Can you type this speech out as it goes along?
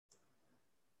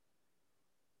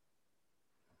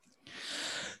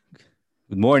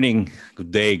Good morning, good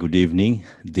day, good evening,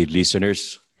 dear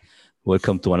listeners.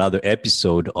 Welcome to another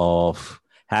episode of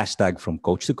hashtag from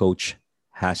coach to coach,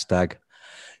 hashtag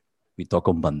we talk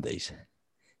on Mondays.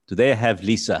 Today I have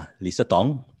Lisa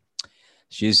Tong.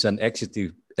 She's an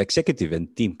executive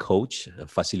and team coach, a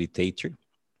facilitator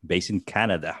based in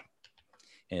Canada.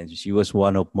 And she was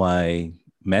one of my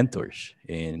mentors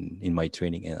in my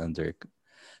training under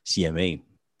CMA.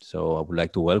 So I would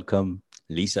like to welcome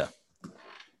Lisa.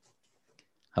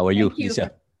 How are you, Thank you.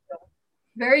 Lisa?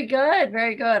 Very good.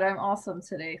 Very good. I'm awesome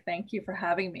today. Thank you for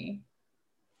having me.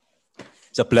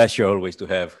 It's a pleasure always to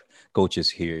have coaches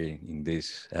here in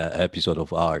this episode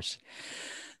of ours.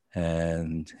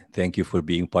 And thank you for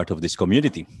being part of this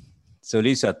community. So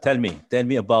Lisa, tell me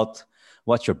about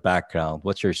what's your background,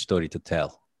 what's your story to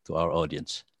tell to our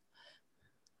audience?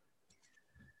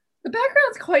 The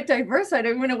background's quite diverse. I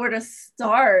don't even know where to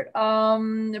start.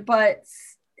 But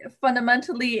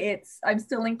fundamentally, I'm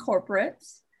still in corporate.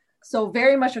 So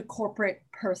very much a corporate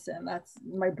person. That's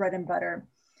my bread and butter.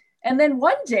 And then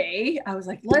one day I was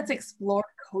like, let's explore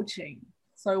coaching.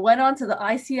 So I went onto the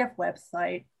ICF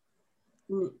website,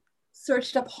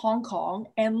 searched up Hong Kong,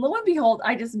 and lo and behold,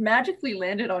 I just magically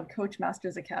landed on Coach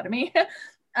Masters Academy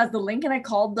as the link, and I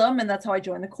called them, and that's how I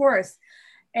joined the course.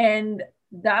 And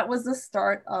that was the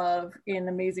start of an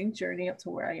amazing journey up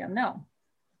to where I am now.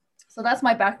 So that's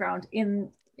my background in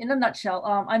a nutshell.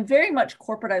 I'm very much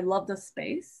corporate. I love the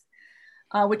space,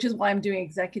 which is why I'm doing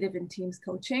executive and teams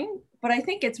coaching. But I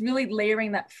think it's really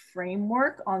layering that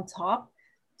framework on top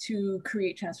to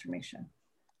create transformation,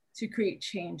 to create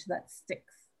change that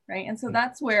sticks, right? And so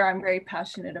that's where I'm very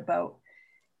passionate about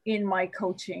in my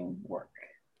coaching work.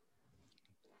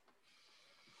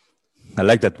 I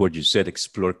like that word you said,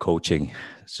 explore coaching.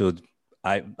 So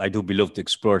I do believe to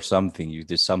explore something.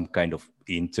 There's some kind of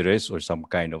interest or some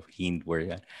kind of hint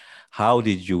where, how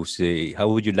would you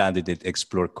land it,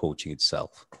 explore coaching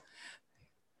itself?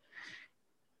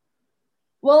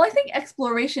 Well, I think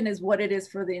exploration is what it is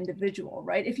for the individual,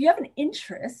 right? If you have an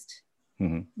interest,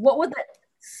 what would that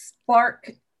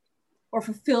spark or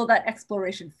fulfill that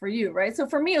exploration for you, right? So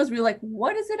for me, it was really like,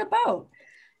 what is it about?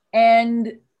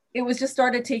 And it was just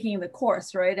started taking the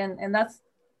course, right? And that's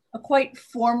a quite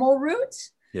formal route.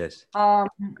 Yes.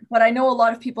 But I know a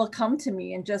lot of people come to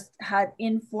me and just had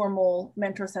informal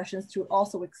mentor sessions to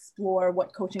also explore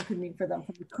what coaching could mean for them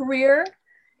from a career,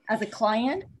 as a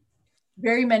client,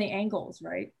 very many angles,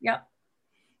 right? Yeah.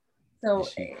 So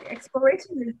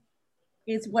exploration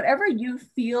is whatever you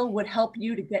feel would help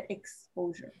you to get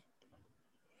exposure.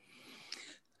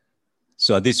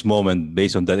 So at this moment,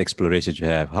 based on that exploration you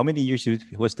have, how many years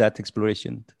was that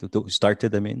exploration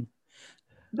started?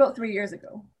 About 3 years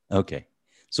ago. Okay.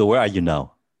 So where are you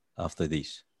now after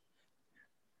this?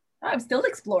 I'm still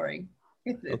exploring.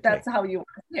 If that's how you want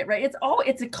to see it, right?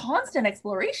 It's a constant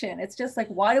exploration. It's just like,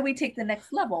 why do we take the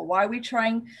next level? Why are we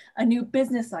trying a new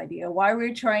business idea? Why are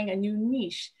we trying a new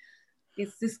niche?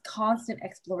 It's this constant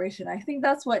exploration. I think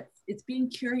that's what it's being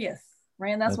curious,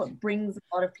 right? And that's what brings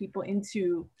a lot of people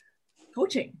into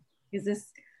coaching, is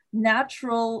this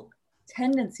natural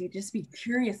tendency to just be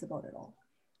curious about it all.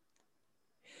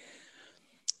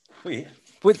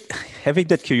 With having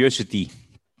that curiosity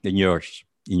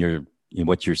in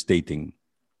what you're stating,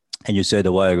 and you said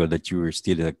a while ago that you were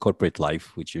still in a corporate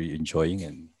life, which you're enjoying,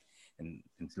 and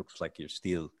it looks like you're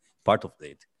still part of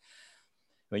it.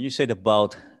 When you said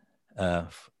about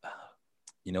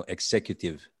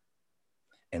executive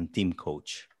and team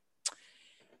coach,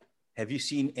 have you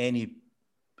seen any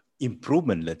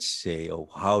improvement, let's say, of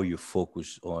how you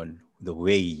focus on the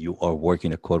way you are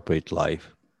working a corporate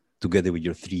life together with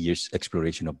your 3 years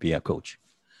exploration of being a coach?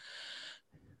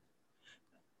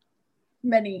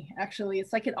 Many, actually.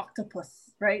 It's like an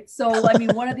octopus, right? So, I mean,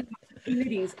 one of the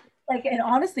opportunities, and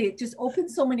honestly, it just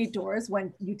opens so many doors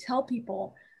when you tell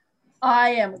people, I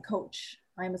am a coach.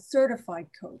 I'm a certified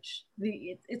coach.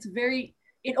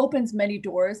 It opens many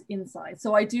doors inside.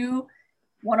 So I do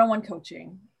one-on-one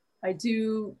coaching. I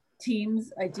do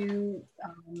teams. I do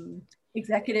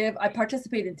executive. I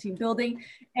participate in team building.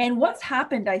 And what's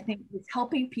happened, I think, is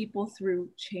helping people through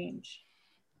change.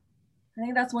 I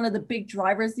think that's one of the big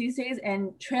drivers these days,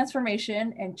 and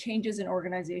transformation and changes in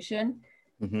organization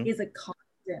is a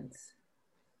constant.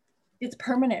 It's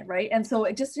permanent, right? And so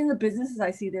just in the businesses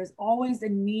I see, there's always a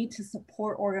need to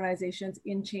support organizations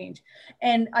in change.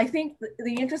 And I think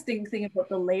the interesting thing about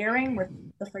the layering with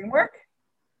the framework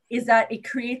is that it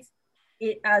creates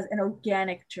it as an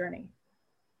organic journey.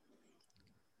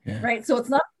 Yeah. Right? So it's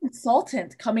not a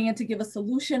consultant coming in to give a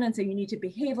solution and say, you need to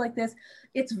behave like this.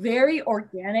 It's very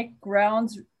organic,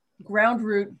 ground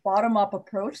root, bottom up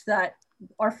approach that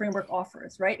our framework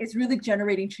offers, right? It's really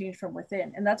generating change from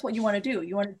within. And that's what you want to do.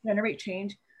 You want to generate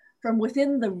change from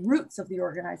within the roots of the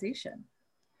organization.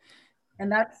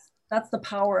 And that's the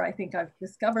power I think I've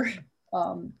discovered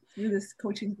through this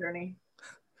coaching journey.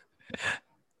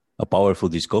 A powerful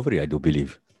discovery, I do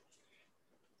believe.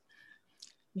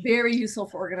 Very useful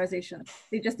for organizations.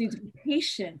 They just need to be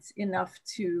patient enough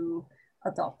to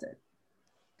adopt it.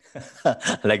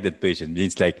 I like that patient.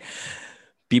 It's like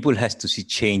people has to see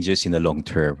changes in the long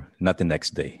term, not the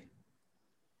next day.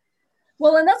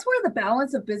 Well, and that's where the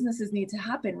balance of businesses need to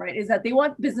happen, right? Is that they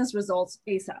want business results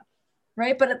ASAP,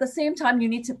 right? But at the same time, you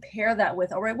need to pair that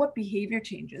with, all right, what behavior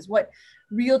changes, what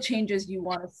real changes you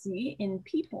want to see in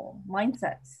people,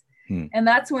 mindsets. And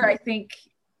that's where I think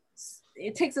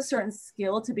it takes a certain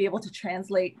skill to be able to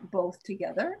translate both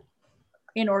together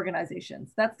in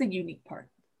organizations. That's the unique part.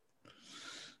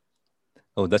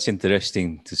 Oh, that's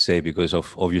interesting to say, because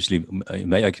of obviously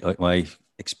my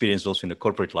experience also in the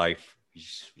corporate life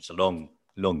is a long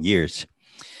years.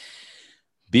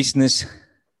 Business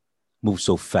moves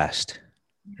so fast,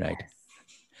 right? Yes.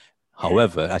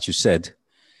 However, as you said,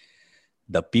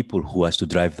 the people who has to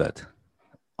drive that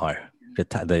are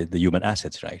the human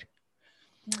assets, right?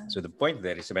 Yeah. So the point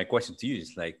there is, my question to you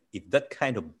is like, if that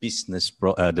kind of business,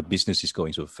 the business is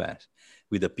going so fast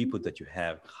with the people that you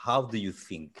have, how do you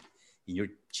think in your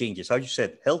changes, how you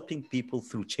said, helping people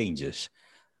through changes,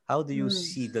 how do you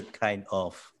see that kind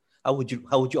of, how would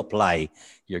you apply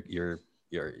your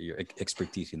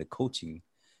expertise in the coaching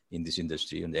in this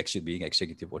industry and actually being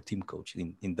executive or team coach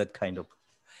in that kind of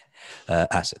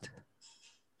asset?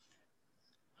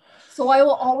 So I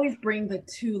will always bring the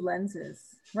two lenses,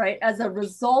 right? As a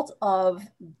result of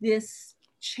this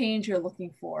change you're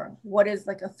looking for, what is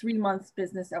like a 3-month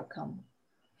business outcome?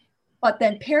 But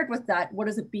then paired with that, what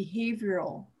is a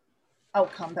behavioral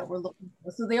outcome that we're looking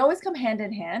for? So they always come hand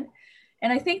in hand.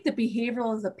 And I think the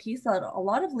behavioral is a piece that a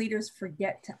lot of leaders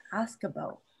forget to ask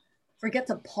about, forget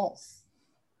to pulse.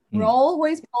 We're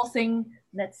always pulsing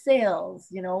net sales,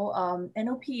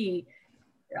 NOP,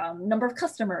 number of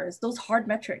customers, those hard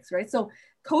metrics, right? So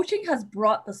coaching has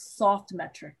brought the soft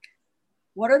metric.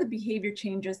 What are the behavior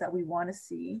changes that we want to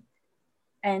see?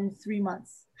 And 3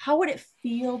 months, how would it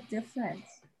feel different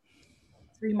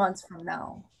 3 months from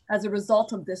now as a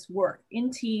result of this work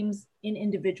in teams, in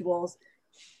individuals,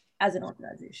 as an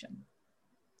organization?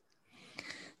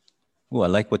 Well, I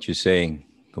like what you're saying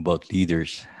about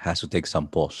leaders has to take some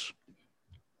pause.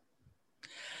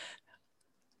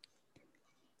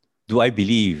 Do I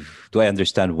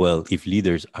understand well, if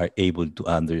leaders are able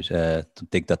to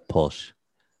take that pause,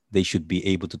 they should be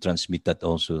able to transmit that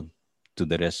also to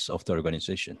the rest of the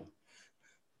organization?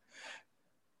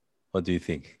 What do you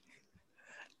think?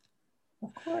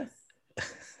 Of course.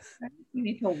 You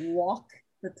need to walk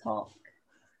the talk.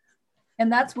 And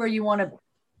that's where you want to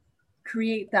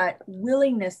create that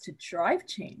willingness to drive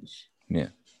change. Yeah.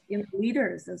 In the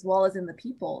leaders as well as in the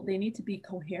people. They need to be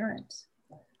coherent.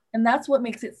 And that's what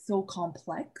makes it so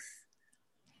complex.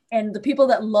 And the people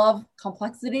that love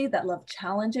complexity, that love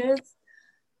challenges,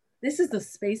 this is the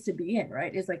space to be in,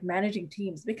 right? It's like managing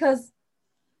teams, because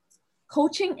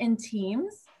coaching in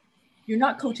teams, you're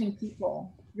not coaching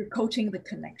people, you're coaching the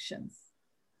connections.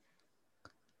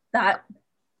 That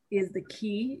is the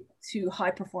key to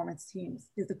high performance teams,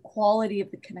 is the quality of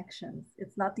the connections.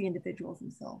 It's not the individuals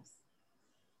themselves.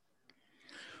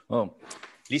 Well,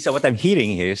 Lisa, what I'm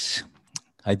hearing is,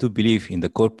 I do believe in the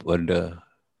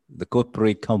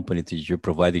corporate company that you're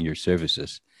providing your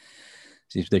services.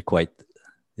 Seems they're quite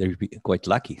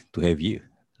lucky to have you.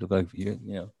 Look like you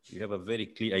have a very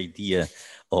clear idea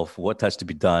of what has to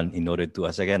be done in order to,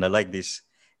 as again, I like this,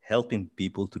 helping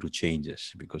people to do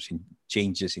changes, because in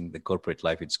changes in the corporate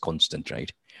life, it's constant,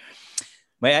 right?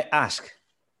 May I ask,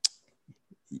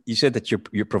 you said that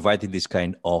you're providing this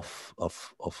kind of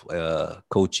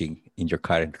coaching in your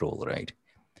current role, right?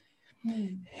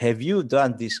 Have you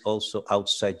done this also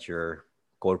outside your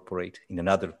corporate, in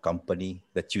another company,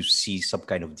 that you see some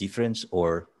kind of difference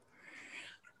or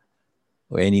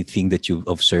anything that you've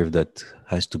observed that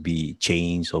has to be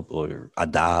changed or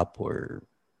adapt or?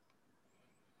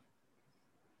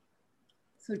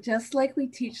 So just like we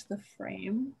teach the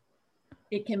frame,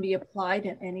 it can be applied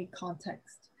in any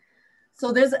context.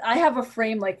 So I have a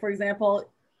frame, like, for example,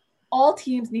 all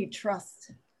teams need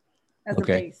trust as a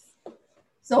base.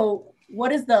 So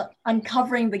what is the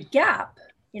uncovering the gap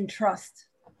in trust,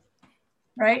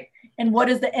 right? And what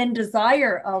is the end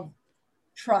desire of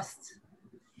trust?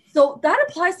 So that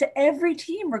applies to every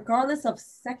team, regardless of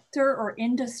sector or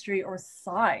industry or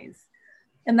size.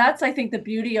 And that's, I think, the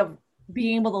beauty of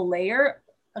being able to layer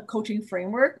a coaching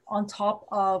framework on top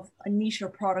of a niche or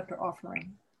product or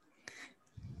offering.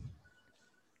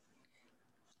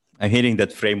 I'm hitting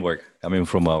that framework coming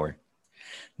from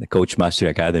the Coach Master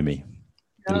Academy.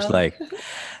 It was like,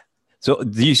 so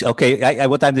these, okay,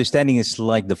 what I'm understanding is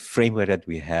like the framework that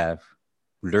we have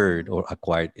learned or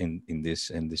acquired in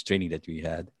this training that we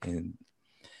had in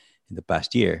the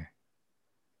past year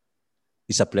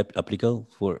is applicable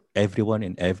for everyone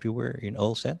and everywhere in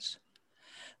all sense.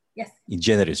 Yes. In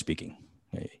generally speaking.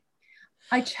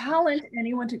 I challenge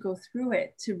anyone to go through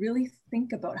it to really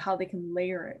think about how they can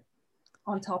layer it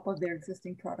on top of their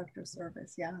existing product or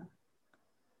service. Yeah.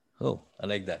 Oh, I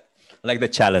like that. I like the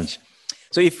challenge.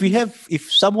 So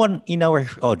if someone in our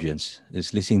audience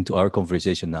is listening to our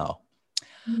conversation now,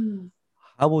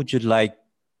 how would you like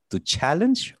to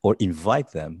challenge or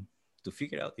invite them to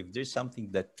figure out if there's something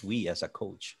that we as a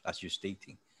coach, as you're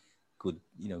stating, could,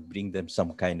 bring them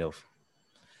some kind of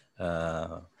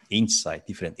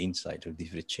different insight or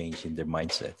different change in their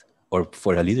mindset, or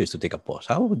for the leaders to take a pause?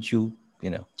 How would you,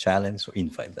 challenge or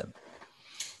invite them?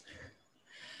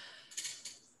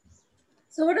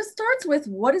 So it starts with,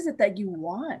 what is it that you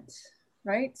want,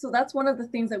 right? So that's one of the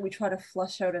things that we try to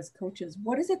flush out as coaches.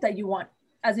 What is it that you want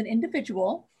as an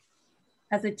individual,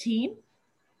 as a team,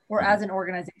 or as an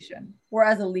organization, or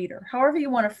as a leader, however you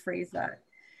want to phrase that.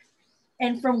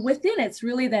 And from within, it's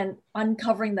really then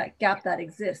uncovering that gap that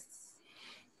exists,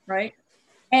 right?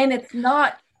 And it's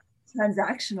not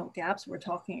transactional gaps we're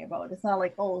talking about. It's not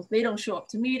like, oh, they don't show up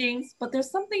to meetings, but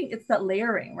there's something, it's that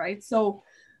layering, right? So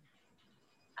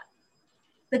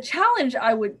the challenge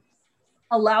I would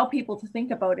allow people to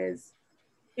think about is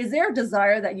there a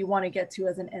desire that you want to get to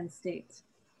as an end state?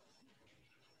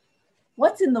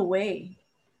 What's in the way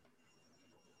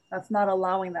that's not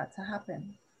allowing that to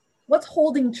happen? What's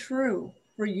holding true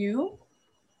for you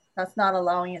that's not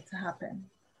allowing it to happen?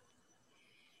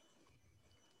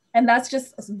 And that's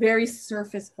just a very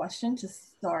surface question to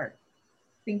start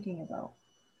thinking about.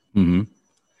 Mm-hmm.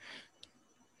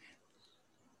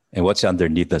 And what's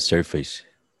underneath the surface?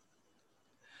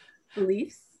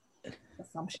 Beliefs,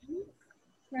 assumptions,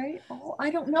 right? Oh, I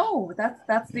don't know.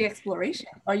 That's the exploration.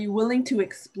 Are you willing to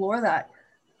explore that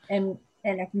and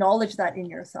acknowledge that in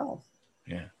yourself?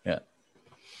 Yeah.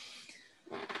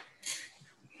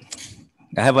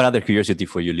 I have another curiosity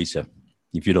for you, Lisa,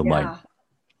 if you don't mind.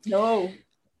 No.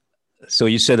 So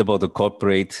you said about the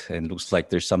corporate, and looks like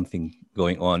there's something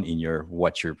going on in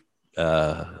what you're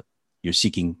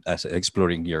seeking as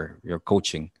exploring your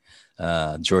coaching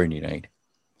journey, right?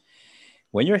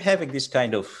 When you're having this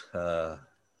kind of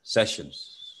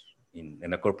sessions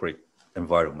in a corporate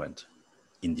environment,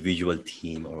 individual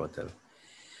team or whatever,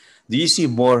 do you see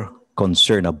more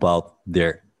concern about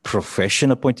their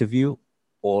professional point of view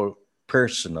or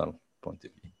personal point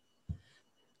of view,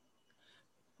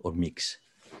 or mix?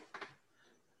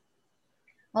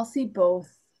 I'll see both.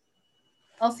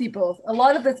 A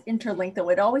lot of it's interlinked, though.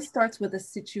 It always starts with a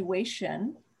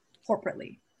situation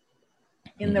corporately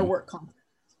in their work context.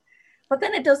 But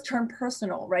then it does turn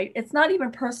personal, right? It's not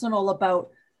even personal about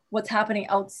what's happening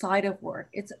outside of work.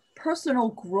 It's personal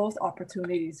growth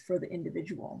opportunities for the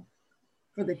individual,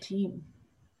 for the team.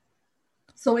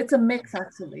 So it's a mix,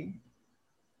 actually.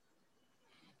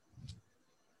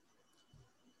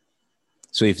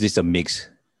 So if this is a mix,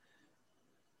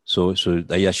 so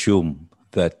I assume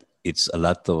that it's an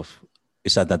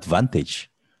advantage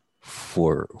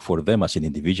for them as an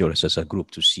individual, as a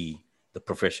group, to see the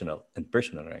professional and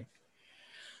personal, right?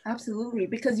 Absolutely,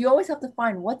 because you always have to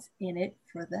find what's in it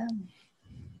for them.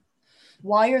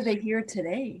 Why are they here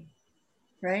today,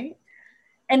 right?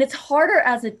 And it's harder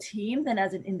as a team than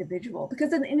as an individual,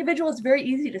 because an individual, it's very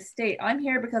easy to state, I'm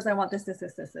here because I want this.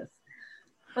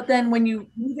 But then when you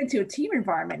move into a team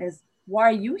environment, is why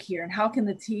are you here, and how can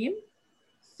the team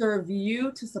serve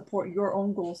you to support your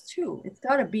own goals too? It's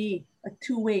got to be a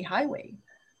two-way highway.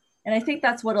 And I think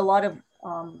that's what a lot of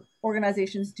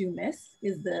organizations do miss,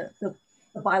 is the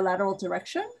bilateral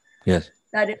direction. Yes.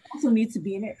 That it also needs to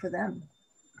be in it for them.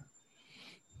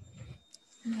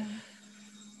 Yeah.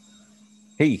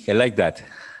 Hey, I like that.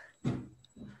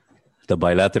 The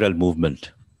bilateral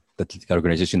movement that the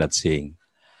organization is saying.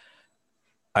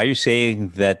 Are you saying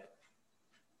that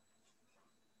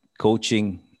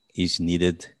coaching is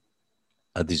needed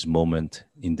at this moment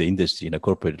in the industry, in a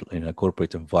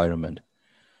corporate environment,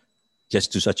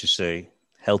 just to, such as say,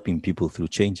 helping people through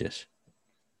changes?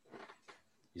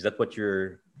 Is that what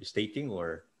you're stating,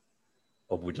 or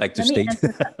would like to state?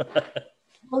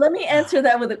 Well, let me answer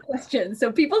that with a question. So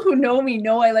people who know me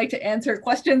know I like to answer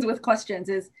questions with questions.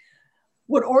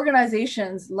 Would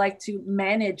organizations like to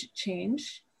manage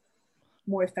change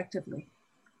more effectively?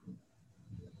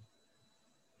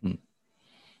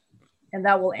 And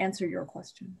that will answer your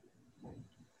question.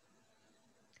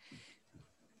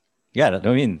 Yeah,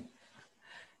 I mean,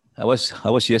 I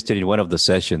was yesterday in one of the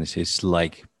sessions. It's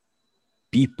like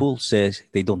people says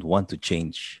they don't want to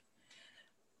change,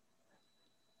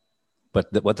 but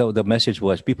what the message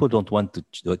was, people don't want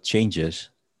to changes,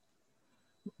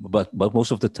 but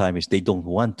most of the time is they don't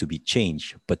want to be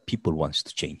changed, but people wants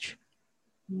to change.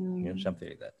 Something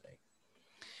like that. Right?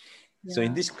 Yeah. So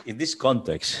in this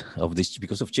context of this,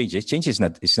 because of change is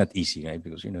not easy, right?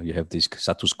 Because you have this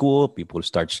status quo, people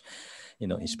starts,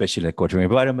 especially in a corporate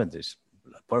environment, there's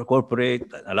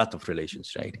corporate, a lot of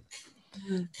relations, right?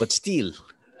 But still,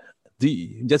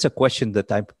 that's a question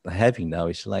that I'm having now.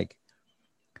 It's like,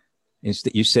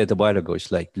 you said a while ago,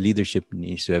 it's like leadership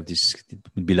needs to have this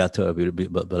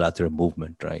bilateral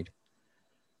movement, right?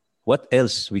 What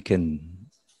else we can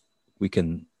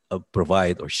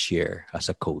provide or share as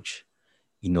a coach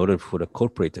in order for the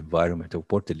corporate environment or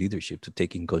corporate leadership to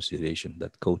take in consideration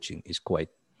that coaching is quite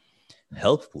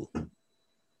helpful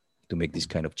to make these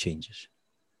kind of changes?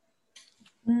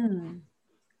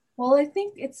 Well, I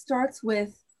think it starts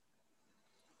with,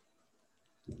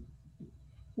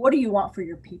 what do you want for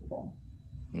your people?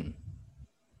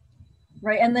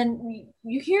 Right. And then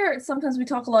you hear, sometimes we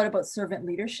talk a lot about servant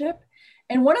leadership.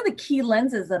 And one of the key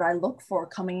lenses that I look for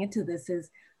coming into this is,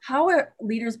 how are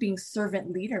leaders being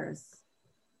servant leaders?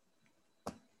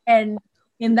 And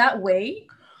in that way,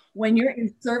 when you're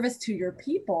in service to your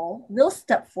people, they'll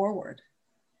step forward.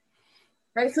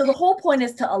 Right. So the whole point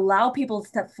is to allow people to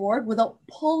step forward without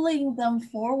pulling them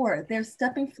forward. They're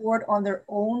stepping forward on their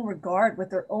own regard, with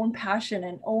their own passion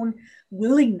and own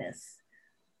willingness.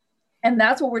 And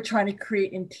that's what we're trying to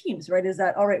create in teams, right? Is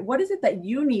that, all right, what is it that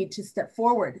you need to step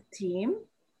forward, team?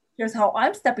 Here's how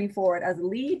I'm stepping forward as a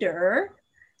leader.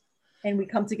 And we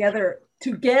come together,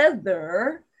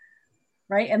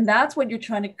 right? And that's what you're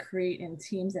trying to create in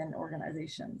teams and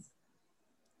organizations.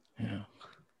 Yeah.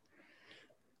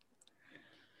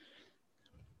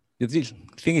 The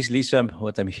thing is, Lisa,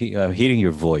 what I'm hearing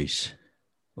your voice,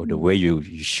 or the way you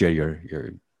share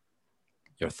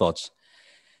your thoughts,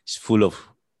 is full of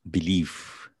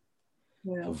belief,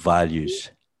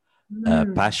 values,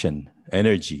 passion,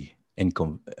 energy, and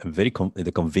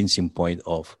the convincing point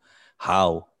of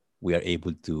how we are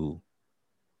able to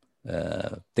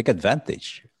take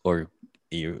advantage or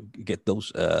you get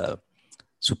those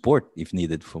support if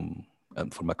needed from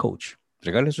a coach.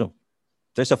 Regardless of,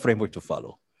 there's a framework to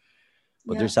follow.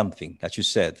 But there's something, as you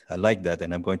said, I like that.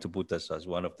 And I'm going to put this as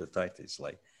one of the titles,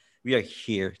 like, we are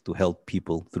here to help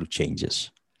people through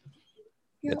changes.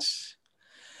 That's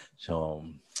so,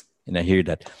 and I hear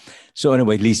that. So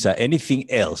anyway, Lisa,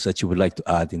 anything else that you would like to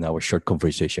add in our short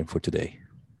conversation for today?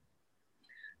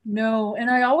 No, and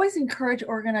I always encourage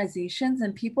organizations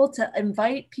and people to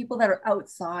invite people that are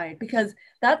outside, because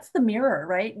that's the mirror,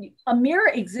 right? A mirror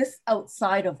exists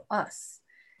outside of us.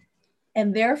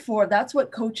 And therefore, that's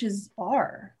what coaches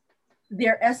are.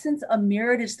 Their essence, a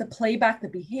mirror, is to play back the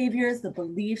behaviors, the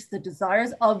beliefs, the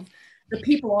desires of the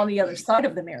people on the other side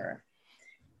of the mirror,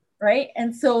 right?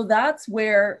 And so that's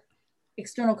where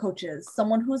external coaches,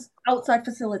 someone who's outside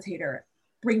facilitator,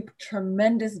 bring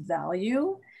tremendous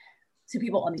value to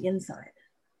people on the inside.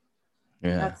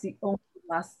 Yeah. That's the only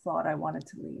last thought I wanted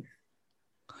to leave.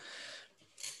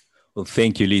 Well,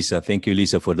 thank you, Lisa. Thank you,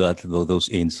 Lisa, for those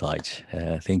insights.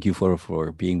 Thank you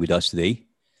for being with us today.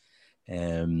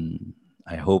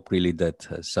 I hope really that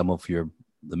some of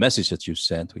the message that you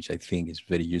sent, which I think is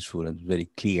very useful and very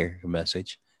clear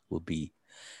message, will be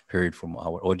heard from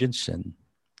our audience and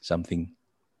something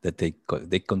that they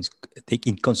take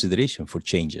in consideration for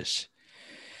changes.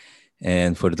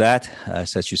 And for that,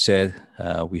 as you said,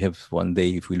 we have one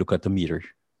day, if we look at the mirror,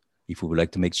 if we would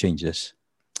like to make changes,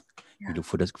 we look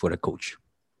for a coach.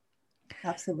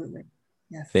 Absolutely.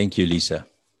 Yes. Thank you, Lisa.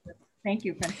 Thank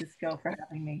you, Francisco, for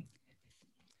having me.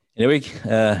 Anyway,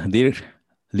 dear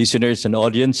listeners and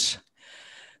audience,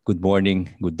 good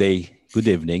morning, good day, good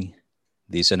evening.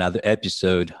 This is another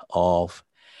episode of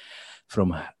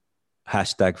From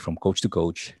Coach to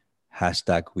Coach,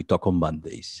 #We Talk on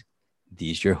Mondays.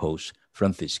 This is your host,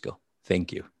 Francisco.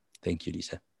 Thank you. Thank you,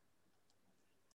 Lisa.